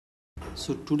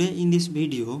So today in this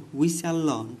video we shall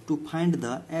learn to find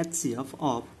the HCF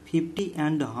of 50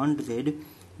 and 100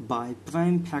 by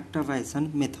prime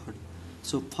factorization method.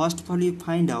 So first of all we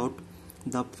find out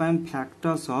the prime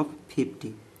factors of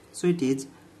 50. So it is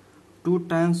 2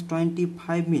 times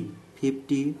 25 mean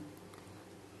 50,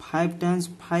 5 times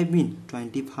 5 mean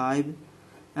 25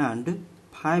 and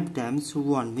 5 times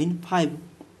 1 mean 5.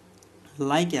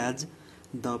 Like as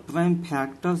the prime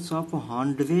factors of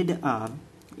 100 are,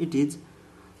 it is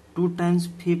 2 times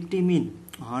 50 mean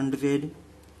 100,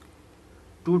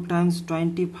 2 times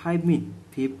 25 mean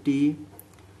 50,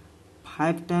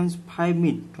 5 times 5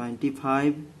 mean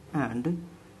 25 and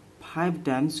 5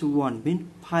 times 1 mean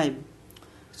 5.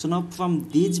 So now from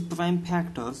these prime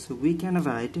factors we can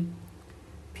write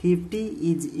 50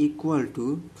 is equal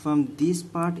to, from this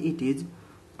part it is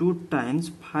 2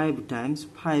 times 5 times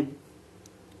 5.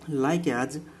 Like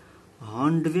as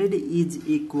 100 is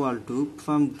equal to,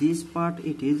 from this part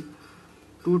it is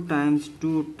 2 times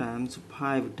 2 times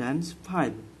 5 times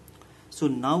 5. So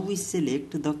now we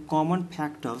select the common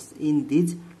factors in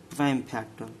this prime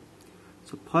factor.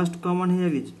 So first common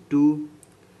here is 2,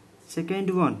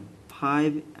 second one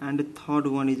 5 and third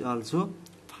one is also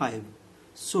 5.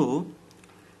 So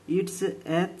its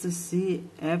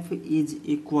HCF is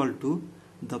equal to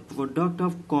the product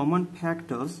of common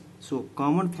factors. So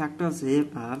common factors here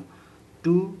are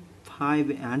 2,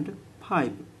 5 and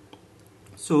 5.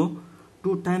 So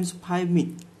 2 times 5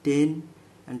 mean 10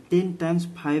 and 10 times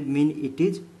 5 mean it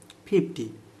is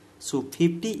 50. So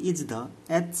 50 is the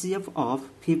HCF of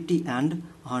 50 and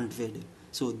 100.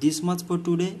 So this much for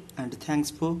today and thanks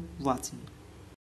for watching.